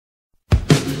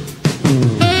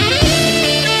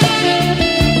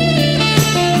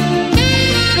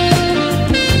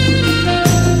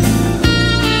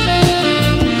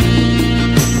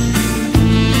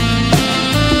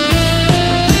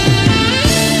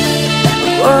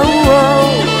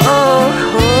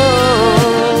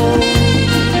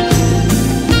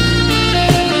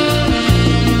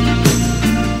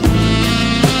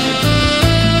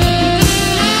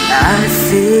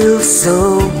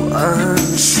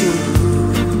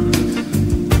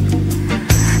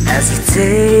as you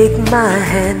take my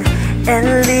hand and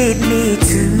lead me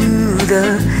to the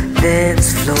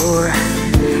dance floor.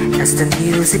 As the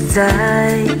music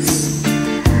dies,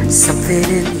 something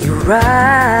in your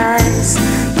eyes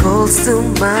calls to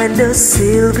mind a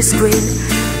silver screen.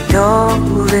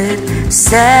 Darling,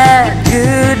 sad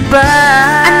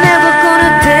goodbye. I'm never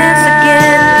gonna dance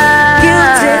again.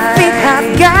 Guilty feet have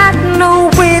got no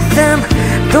rhythm.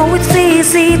 Though it's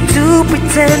easy to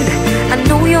pretend, I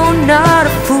know you're not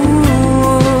a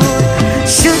fool.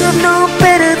 Should've known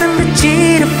better than to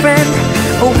cheat a friend,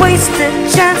 a wasted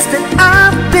chance that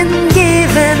I've been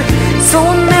given. So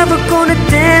I'm never gonna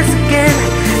dance again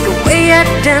the way I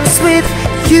dance with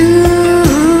you.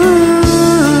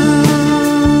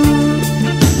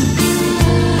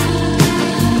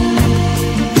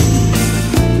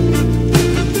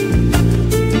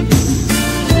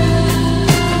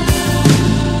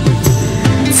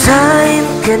 Time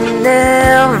can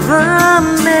never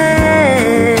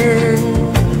mend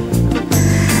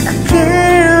a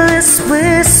careless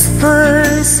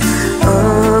whispers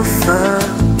of a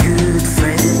good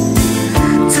friend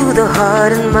to the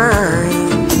heart and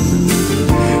mind.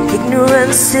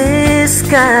 Ignorance is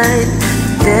kind,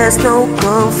 there's no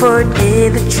comfort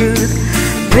in the truth.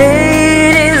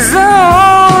 Pain is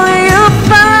all you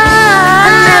find.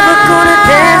 I'm never gonna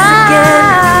dance again.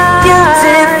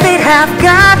 Guilty feet have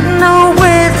got no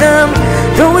rhythm.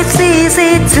 Though it's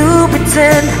easy to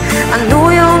pretend, I know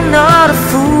you're not a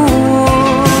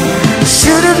fool.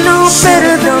 Should've known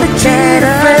better than to cheat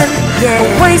a friend, a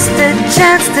wasted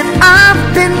chance that I've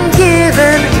been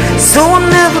given. So I'm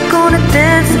never gonna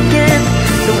dance again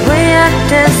the way I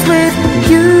dance with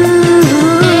you.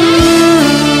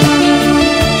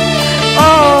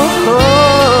 Oh,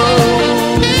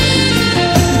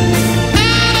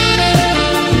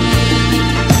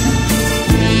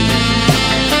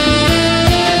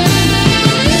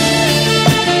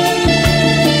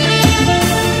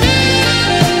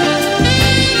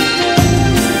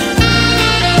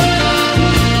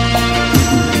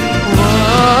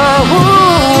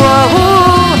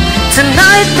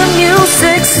 tonight the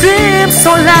music seems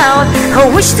so loud. I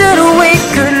wish that we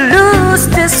could lose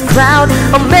this crowd.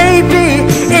 Or maybe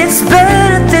it's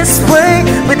better this way.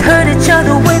 We'd hurt each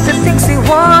other with the things we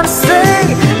want to say.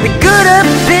 We could have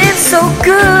been so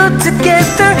good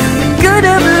together. We could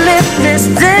have lived this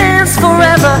dance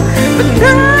forever. But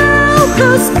now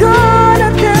who's gonna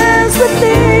dance with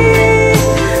me?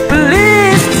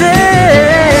 Please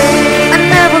stay. I'm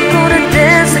never gonna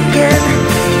dance again.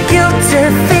 Guilty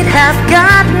feet have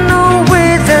got no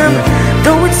rhythm.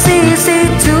 Though it's easy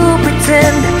to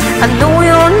pretend, I know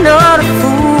you're not a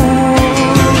fool.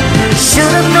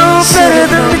 Should've known better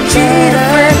than to cheat a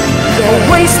friend, a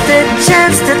wasted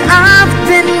chance that I've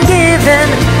been given.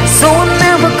 So I'm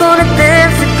never gonna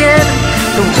dance again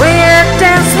the way I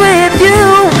dance with you.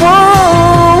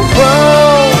 Whoa,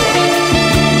 whoa.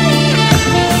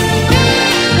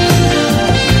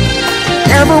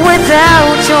 Never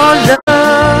without your love.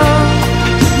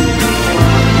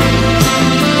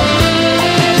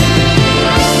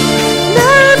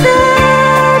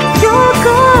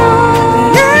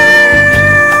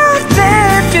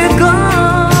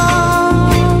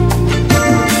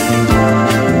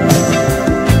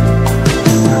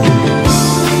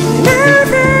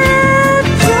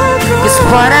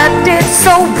 What I did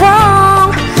so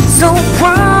wrong,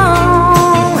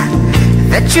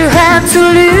 that you had to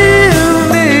lose.